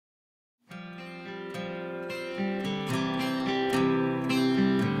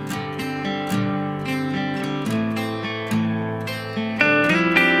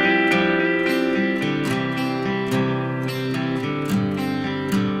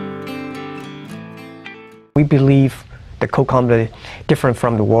We believe the Coke company different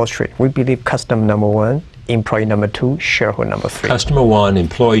from the Wall Street. We believe customer number one, employee number two, shareholder number three. Customer one,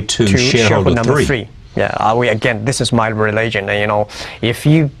 employee two, shareholder number three. Yeah, again, this is my religion. You know,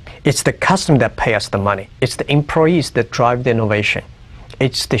 it's the customer that pay us the money. It's the employees that drive the innovation.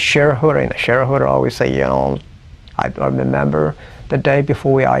 It's the shareholder, and the shareholder always say, you know, I remember the day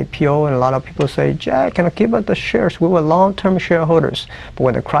before we IPO, and a lot of people say, Jack, can I give us the shares? We were long-term shareholders. But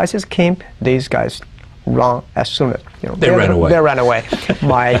when the crisis came, these guys run as soon as, you know, they ran away. They ran away.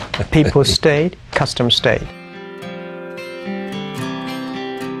 My people stayed, customers stayed.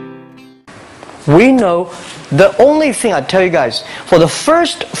 We know the only thing I tell you guys, for the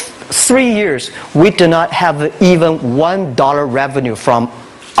first 3 years, we did not have even $1 revenue from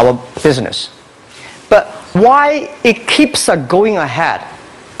our business. But why it keeps us going ahead,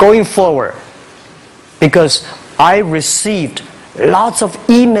 going forward? Because I received lots of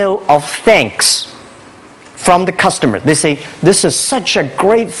email of thanks from the customer. They say, this is such a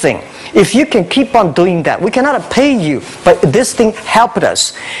great thing. If you can keep on doing that, we cannot pay you, but this thing helped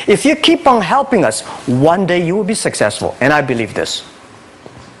us. If you keep on helping us, one day you will be successful. And I believe this.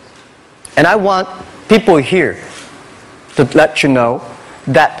 And I want people here to let you know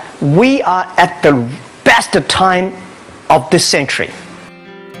that we are at the best time of this century.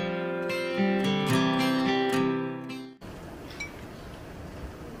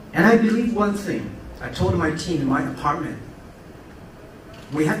 And I believe one thing. I told my team in my apartment,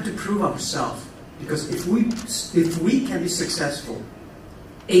 we have to prove ourselves, because if we can be successful,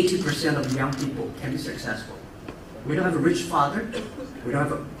 80% of young people can be successful. We don't have a rich father. We don't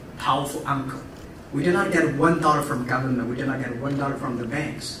have a powerful uncle. We do not get $1 from government. We do not get $1 from the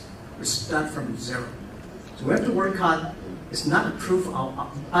banks. We start from zero. So we have to work hard. It's not a proof of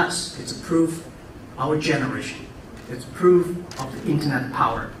us. It's a proof of our generation. It's proof of the internet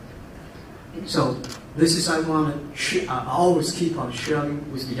power. So this is I always keep on sharing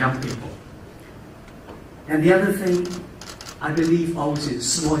with the young people. And the other thing, I believe always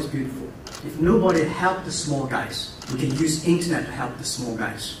is small is beautiful. If nobody help the small guys, we can use internet to help the small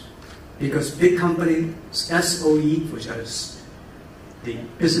guys. Because big company, SOE, which is the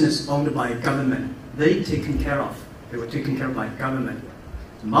business owned by government, they were taken care of by government.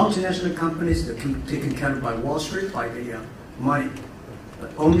 Multinational companies, they're taken care of by Wall Street, by the money. But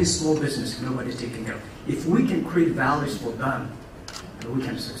only small business, nobody's taking care of. If we can create values for them, we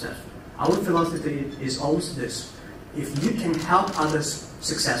can be successful. Our philosophy is always this: if you can help others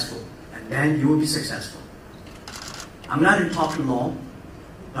successful, and then you will be successful. I'm not in talking long,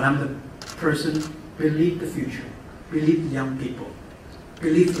 but I'm the person believe the future, believe the young people,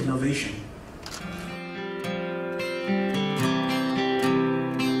 believe innovation.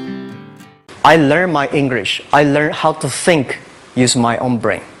 I learned my English. I learned how to think, use my own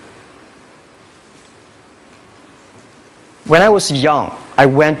brain. When I was young, I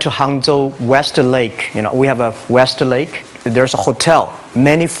went to Hangzhou West Lake. You know, we have a West Lake. There's a hotel.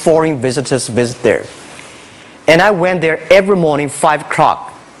 Many foreign visitors visit there. And I went there every morning, 5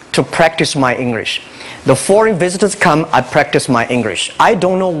 o'clock, to practice my English. The foreign visitors come, I practice my English. I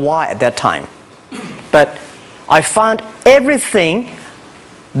don't know why at that time. But I found everything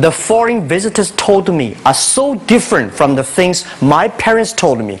the foreign visitors told me are so different from the things my parents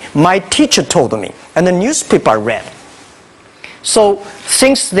told me, my teacher told me, and the newspaper I read. So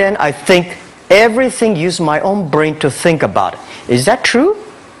since then, I think everything use my own brain to think about it. Is that true?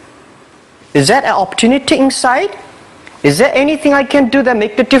 Is that an opportunity inside? Is there anything I can do that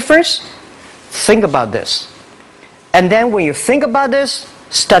make the difference? Think about this. And then when you think about this,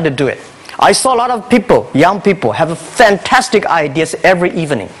 start to do it. I saw a lot of people, young people, have fantastic ideas every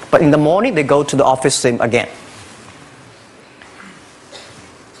evening. But in the morning, they go to the office same again.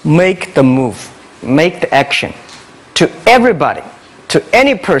 Make the move. Make the action. To everybody, to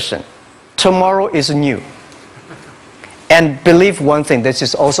any person, tomorrow is new. And believe one thing, this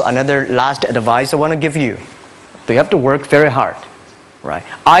is also another last advice I want to give you. You have to work very hard, right?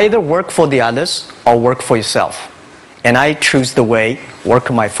 Either work for the others or work for yourself. And I choose the way, work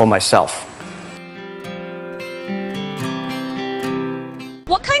for myself.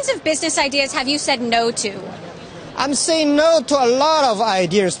 What kinds of business ideas have you said no to? I'm saying no to a lot of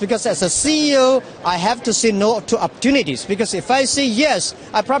ideas because as a CEO, I have to say no to opportunities. Because if I say yes,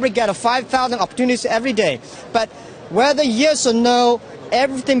 I probably get 5,000 opportunities every day. But whether yes or no,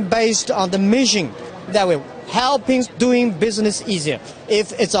 everything based on the mission that will helping doing business easier.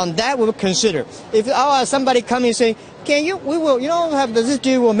 If it's on that, we will consider. If somebody come and say, can you, we will, you know, have this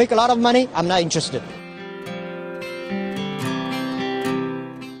deal, will make a lot of money, I'm not interested.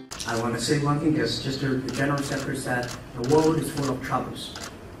 I want to say one thing, because just the General Secretary said, the world is full of troubles.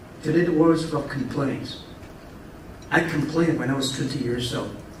 Today the world is full of complaints. I complained when I was 20 years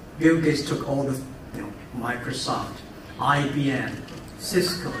old. Bill Gates took all the, Microsoft, IBM,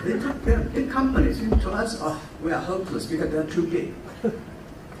 Cisco. They took their big companies. To us, oh, we are hopeless because they're too big.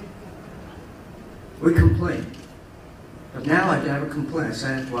 We complain. But now I never complain. I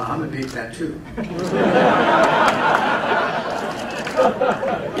said, well, I'm a big fat too. And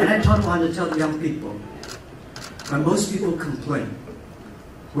I want to tell the young people, when most people complain,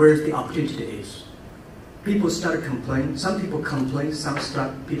 where the opportunity is. People start complaining. Some people complain.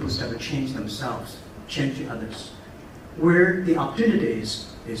 People start to change themselves, change others. Where the opportunity is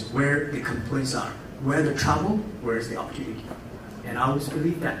where the complaints are. Where the trouble, where is the opportunity. And I always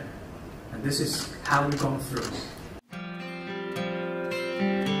believe that. And this is how we've gone through.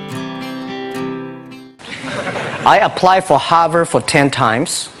 I applied for Harvard for 10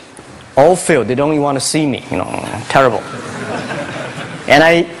 times. All failed. They don't even want to see me. Terrible. And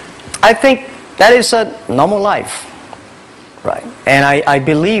I think that is a normal life, right? And I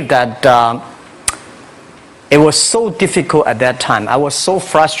believe that it was so difficult at that time. I was so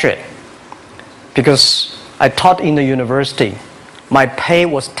frustrated because I taught in the university. My pay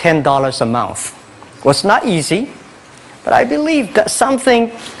was $10 a month. It was not easy, but I believe that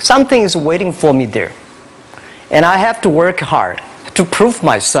something is waiting for me there. And I have to work hard to prove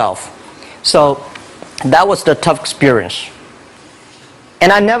myself. So that was the tough experience.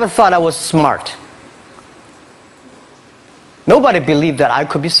 And I never thought I was smart. Nobody believed that I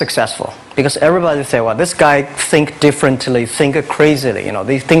could be successful because everybody said, well, this guy think differently, think crazily.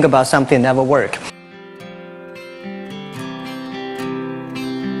 They think about something that never work.